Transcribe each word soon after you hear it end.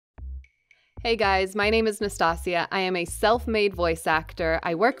Hey guys, my name is Nastasia. I am a self-made voice actor.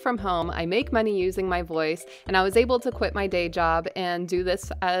 I work from home, I make money using my voice, and I was able to quit my day job and do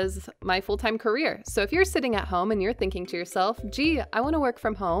this as my full-time career. So if you're sitting at home and you're thinking to yourself, gee, I want to work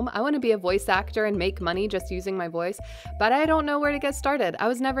from home, I want to be a voice actor and make money just using my voice, but I don't know where to get started. I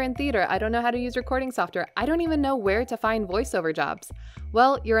was never in theater. I don't know how to use recording software. I don't even know where to find voiceover jobs.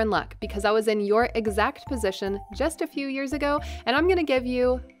 Well, you're in luck because I was in your exact position just a few years ago, and I'm going to give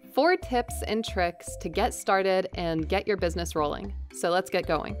you 4 tips and tricks to get started and get your business rolling. So let's get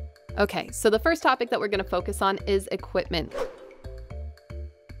going. Okay, so the first topic that we're going to focus on is equipment.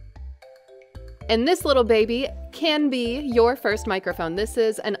 And this little baby can be your first microphone. This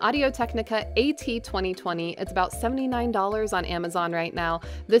is an Audio-Technica AT 2020. It's about $79 on Amazon right now.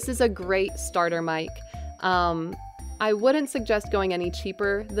 This is a great starter mic. I wouldn't suggest going any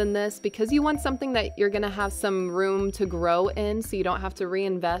cheaper than this because you want something that you're gonna have some room to grow in so you don't have to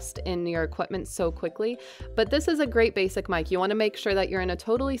reinvest in your equipment so quickly. But this is a great basic mic. You wanna make sure that you're in a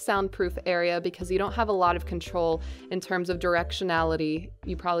totally soundproof area because you don't have a lot of control in terms of directionality.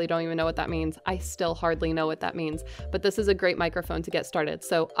 You probably don't even know what that means. I still hardly know what that means, but this is a great microphone to get started.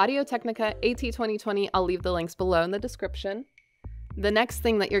 So Audio-Technica AT 2020, I'll leave the links below in the description. The next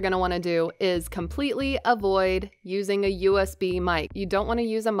thing that you're going to want to do is completely avoid using a USB mic. You don't want to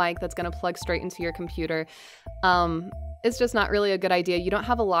use a mic that's going to plug straight into your computer. It's just not really a good idea. You don't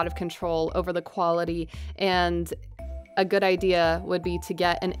have a lot of control over the quality, and a good idea would be to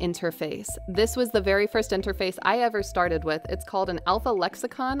get an interface. This was the very first interface I ever started with. It's called an Alpha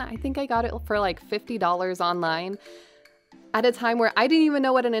Lexicon. I think I got it for like $50 online. At a time where I didn't even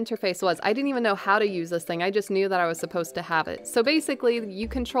know what an interface was. I didn't even know how to use this thing. I just knew that I was supposed to have it. So basically, you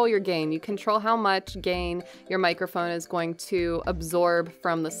control your gain. You control how much gain your microphone is going to absorb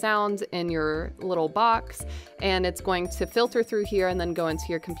from the sound in your little box, and it's going to filter through here and then go into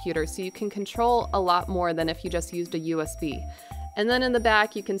your computer. So you can control a lot more than if you just used a USB. And then in the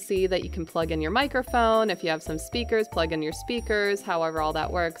back, you can see that you can plug in your microphone. If you have some speakers, plug in your speakers. However all that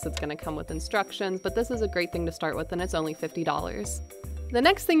works, it's gonna come with instructions, but this is a great thing to start with, and it's only $50. The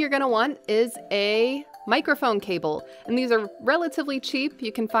next thing you're gonna want is a microphone cable. And these are relatively cheap.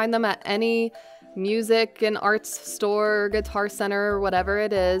 You can find them at any music and arts store, guitar center, or whatever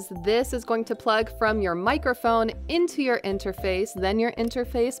it is. This is going to plug from your microphone into your interface. Then your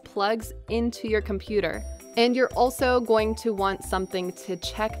interface plugs into your computer. And you're also going to want something to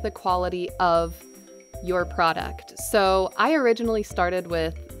check the quality of your product. So I originally started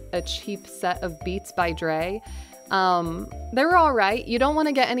with a cheap set of Beats by Dre. They were all right. You don't want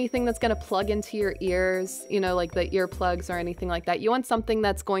to get anything that's going to plug into your ears, you know, like the earplugs or anything like that. You want something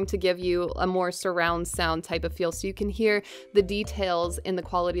that's going to give you a more surround sound type of feel so you can hear the details in the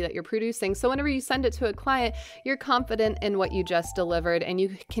quality that you're producing. So whenever you send it to a client, you're confident in what you just delivered and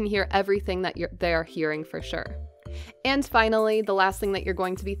you can hear everything that they're hearing for sure. And finally, the last thing that you're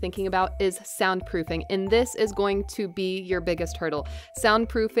going to be thinking about is soundproofing, and this is going to be your biggest hurdle.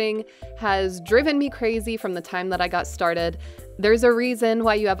 Soundproofing has driven me crazy from the time that I got started. There's a reason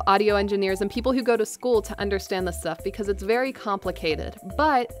why you have audio engineers and people who go to school to understand this stuff because it's very complicated,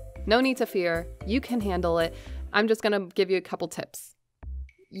 but no need to fear, you can handle it. I'm just gonna give you a couple tips.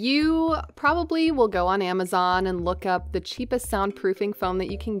 You probably will go on Amazon and look up the cheapest soundproofing foam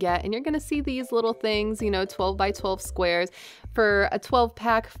that you can get, and you're gonna see these little things, you know, 12 by 12 squares. For a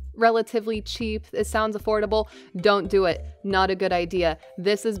 12-pack, relatively cheap, it sounds affordable. Don't do it. Not a good idea.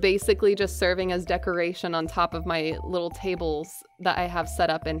 This is basically just serving as decoration on top of my little tables that I have set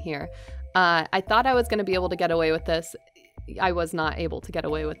up in here. I thought I was gonna be able to get away with this. I was not able to get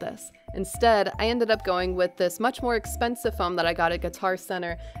away with this. Instead, I ended up going with this much more expensive foam that I got at Guitar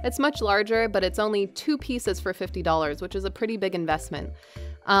Center. It's much larger, but it's only 2 pieces for $50, which is a pretty big investment.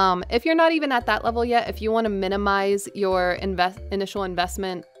 If you're not even at that level yet, if you want to minimize your initial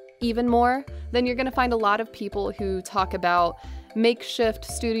investment even more, then you're going to find a lot of people who talk about makeshift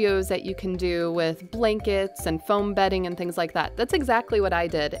studios that you can do with blankets and foam bedding and things like that. That's exactly what I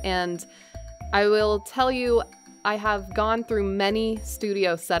did, and I will tell you, I have gone through many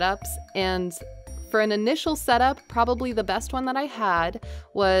studio setups, and for an initial setup, probably the best one that I had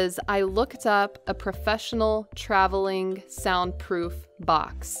was I looked up a professional traveling soundproof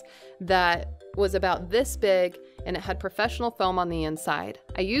box that was about this big and it had professional foam on the inside.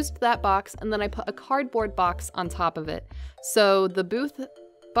 I used that box and then I put a cardboard box on top of it. So the booth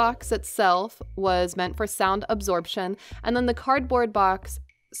box itself was meant for sound absorption, and then the cardboard box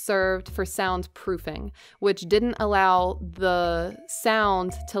served for sound proofing, which didn't allow the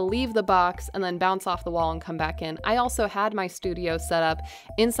sound to leave the box and then bounce off the wall and come back in. I also had my studio set up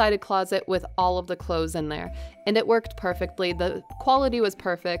inside a closet with all of the clothes in there, and it worked perfectly. The quality was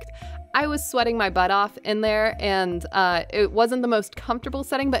perfect. I was sweating my butt off in there, and it wasn't the most comfortable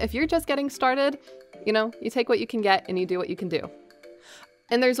setting, but if you're just getting started, you know, you take what you can get and you do what you can do.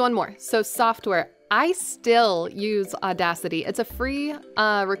 And there's one more. So software. I still use Audacity. It's a free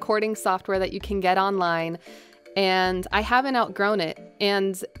recording software that you can get online, and I haven't outgrown it.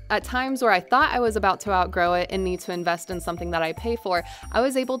 And at times where I thought I was about to outgrow it and need to invest in something that I pay for, I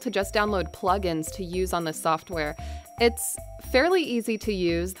was able to just download plugins to use on this software. It's fairly easy to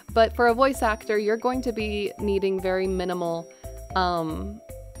use, but for a voice actor, you're going to be needing very minimal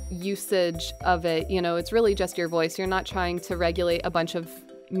usage of it. You know, it's really just your voice. You're not trying to regulate a bunch of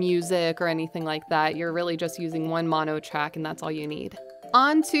music or anything like that. You're really just using one mono track, and that's all you need.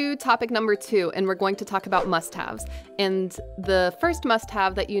 On to topic number 2, and we're going to talk about must-haves. And the first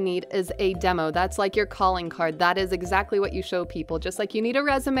must-have that you need is a demo. That's like your calling card. That is exactly what you show people. Just like you need a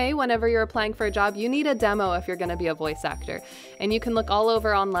resume whenever you're applying for a job, you need a demo if you're going to be a voice actor. And you can look all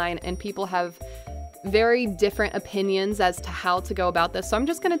over online, and people have very different opinions as to how to go about this. So I'm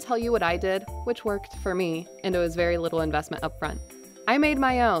just going to tell you what I did, which worked for me, and it was very little investment up front. I made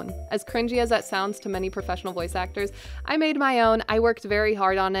my own. As cringy as that sounds to many professional voice actors, I made my own. I worked very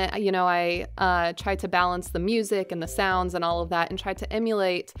hard on it. You know, I tried to balance the music and the sounds and all of that and tried to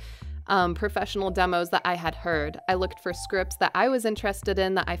emulate professional demos that I had heard. I looked for scripts that I was interested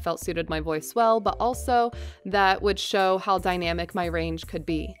in, that I felt suited my voice well, but also that would show how dynamic my range could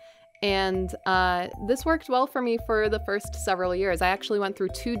be. And this worked well for me for the first several years. I actually went through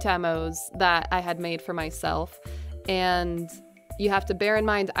 2 demos that I had made for myself, and you have to bear in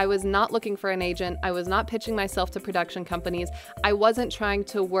mind, I was not looking for an agent. I was not pitching myself to production companies. I wasn't trying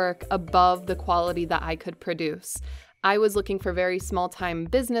to work above the quality that I could produce. I was looking for very small-time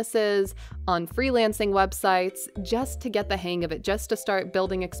businesses on freelancing websites just to get the hang of it, just to start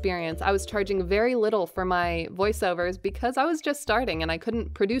building experience. I was charging very little for my voiceovers because I was just starting and I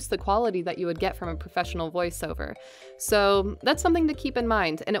couldn't produce the quality that you would get from a professional voiceover. So that's something to keep in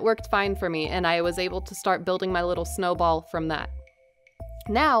mind, and it worked fine for me, and I was able to start building my little snowball from that.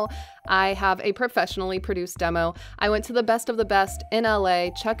 Now, I have a professionally produced demo. I went to the best of the best in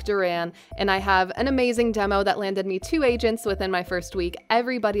LA, Chuck Duran, and I have an amazing demo that landed me 2 agents within my first week.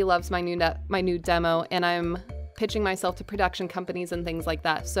 Everybody loves my new demo, and I'm pitching myself to production companies and things like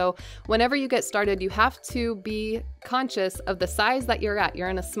that. So whenever you get started, you have to be conscious of the size that you're at. You're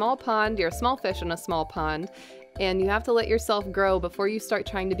in a small pond, you're a small fish in a small pond, and you have to let yourself grow before you start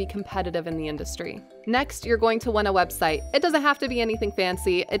trying to be competitive in the industry. Next, you're going to want a website. It doesn't have to be anything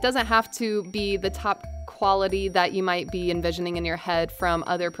fancy. It doesn't have to be the top quality that you might be envisioning in your head from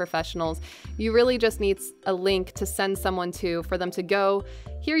other professionals. You really just need a link to send someone to for them to go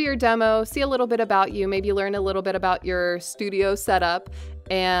hear your demo, see a little bit about you, maybe learn a little bit about your studio setup,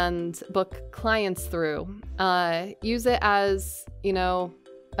 and book clients through. Use it as, you know,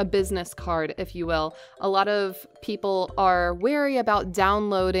 a business card, if you will. A lot of people are wary about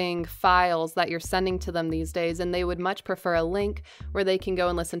downloading files that you're sending to them these days, and they would much prefer a link where they can go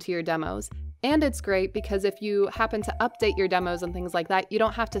and listen to your demos. And it's great because if you happen to update your demos and things like that, you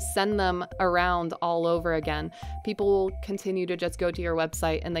don't have to send them around all over again. People will continue to just go to your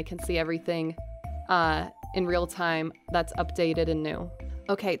website and they can see everything in real time that's updated and new.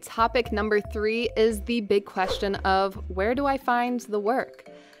 Okay, topic number 3 is the big question of where do I find the work?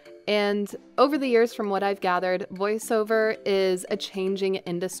 And over the years, from what I've gathered, voiceover is a changing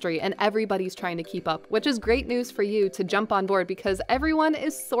industry and everybody's trying to keep up, which is great news for you to jump on board because everyone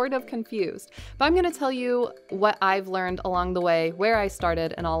is sort of confused. But I'm going to tell you what I've learned along the way, where I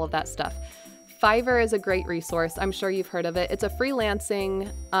started, and all of that stuff. Fiverr is a great resource. I'm sure you've heard of it. It's a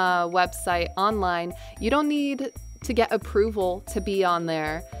freelancing website online. You don't need to get approval to be on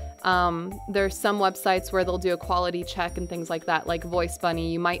there. There's some websites where they'll do a quality check and things like that, like Voice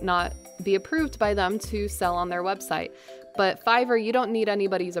Bunny. You might not be approved by them to sell on their website. But Fiverr, you don't need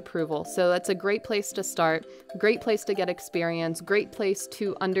anybody's approval. So that's a great place to start, great place to get experience, great place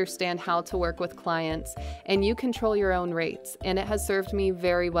to understand how to work with clients, and you control your own rates. And it has served me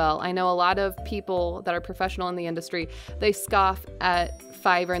very well. I know a lot of people that are professional in the industry, they scoff at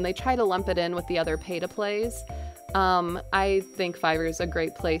Fiverr and they try to lump it in with the other pay-to-plays. I think Fiverr is a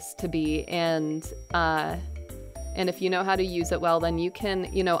great place to be, and if you know how to use it well, then you can,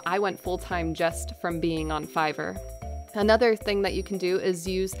 I went full-time just from being on Fiverr. Another thing that you can do is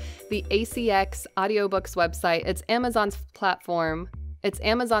use the ACX Audiobooks website. It's Amazon's platform. It's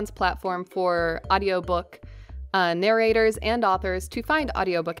Amazon's platform for audiobook narrators and authors to find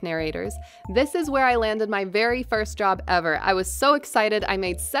audiobook narrators. This is where I landed my very first job ever. I was so excited. I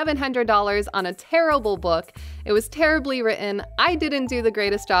made $700 on a terrible book. It was terribly written. I didn't do the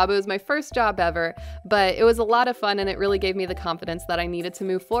greatest job. It was my first job ever, but it was a lot of fun, and it really gave me the confidence that I needed to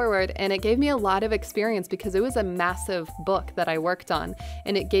move forward, and it gave me a lot of experience because it was a massive book that I worked on,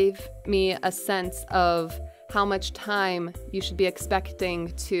 and it gave me a sense of how much time you should be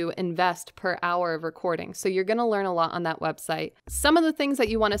expecting to invest per hour of recording. So you're gonna learn a lot on that website. Some of the things that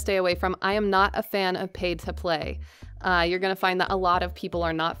you wanna stay away from: I am not a fan of pay to play. You're gonna find that a lot of people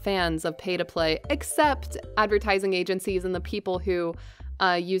are not fans of pay to play, except advertising agencies and the people who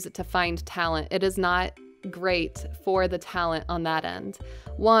use it to find talent. It is not great for the talent on that end.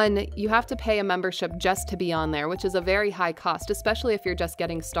 One, you have to pay a membership just to be on there, which is a very high cost, especially if you're just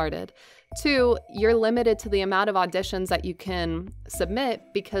getting started. Two, you're limited to the amount of auditions that you can submit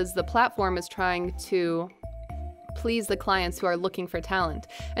because the platform is trying to please the clients who are looking for talent,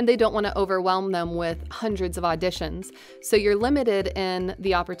 and they don't want to overwhelm them with hundreds of auditions. So you're limited in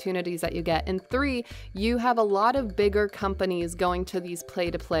the opportunities that you get. And three, you have a lot of bigger companies going to these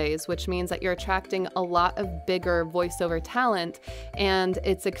play-to-plays, which means that you're attracting a lot of bigger voiceover talent, and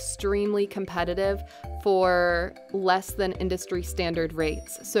it's extremely competitive for less than industry standard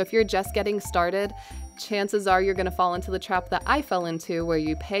rates. So if you're just getting started, chances are you're going to fall into the trap that I fell into, where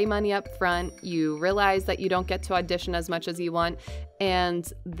you pay money up front, you realize that you don't get to audition as much as you want,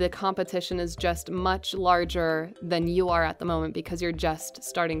 and the competition is just much larger than you are at the moment because you're just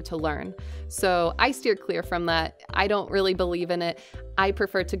starting to learn. So I steer clear from that. I don't really believe in it. I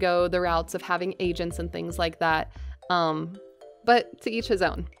prefer to go the routes of having agents and things like that, but to each his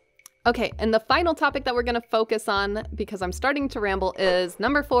own. Okay, and the final topic that we're going to focus on, because I'm starting to ramble, is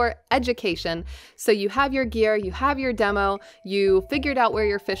number 4, education. So you have your gear, you have your demo, you figured out where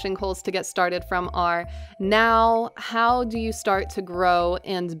your fishing holes to get started from are. Now, how do you start to grow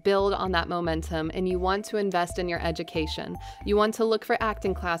and build on that momentum? And you want to invest in your education. You want to look for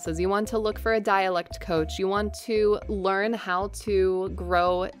acting classes. You want to look for a dialect coach. You want to learn how to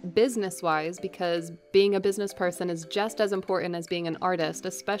grow business-wise, because being a business person is just as important as being an artist,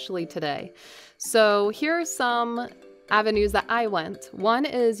 especially today. So here are some avenues that I went. One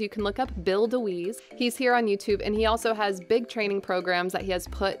is you can look up Bill DeWeese. He's here on YouTube, and he also has big training programs that he has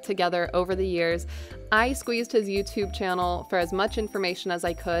put together over the years. I squeezed his YouTube channel for as much information as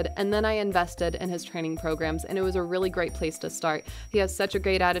I could, and then I invested in his training programs, and it was a really great place to start. He has such a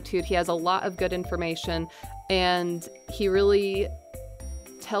great attitude. He has a lot of good information, and he really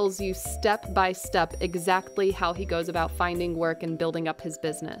tells you step by step exactly how he goes about finding work and building up his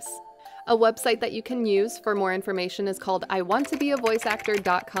business. A website that you can use for more information is called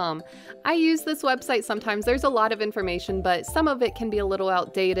iwanttobeavoiceactor.com. I use this website sometimes. There's a lot of information, but some of it can be a little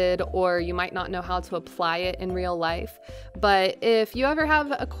outdated, or you might not know how to apply it in real life. But if you ever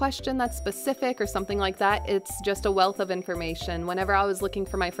have a question that's specific or something like that, it's just a wealth of information. Whenever I was looking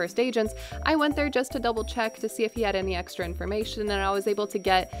for my first agents, I went there just to double check to see if he had any extra information, and I was able to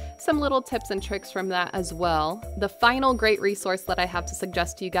get some little tips and tricks from that as well. The final great resource that I have to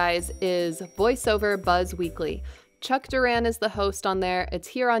suggest to you guys is Voiceover Buzz Weekly. Chuck Duran is the host on there. It's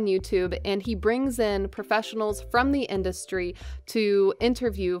here on YouTube, and he brings in professionals from the industry to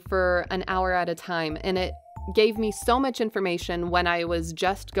interview for an hour at a time. And it gave me so much information when I was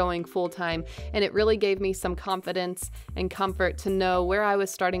just going full-time, and it really gave me some confidence and comfort to know where I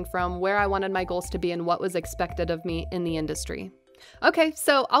was starting from, where I wanted my goals to be, and what was expected of me in the industry. Okay,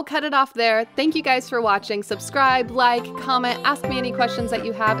 so I'll cut it off there. Thank you guys for watching. Subscribe, like, comment, ask me any questions that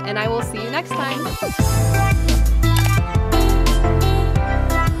you have, and I will see you next time.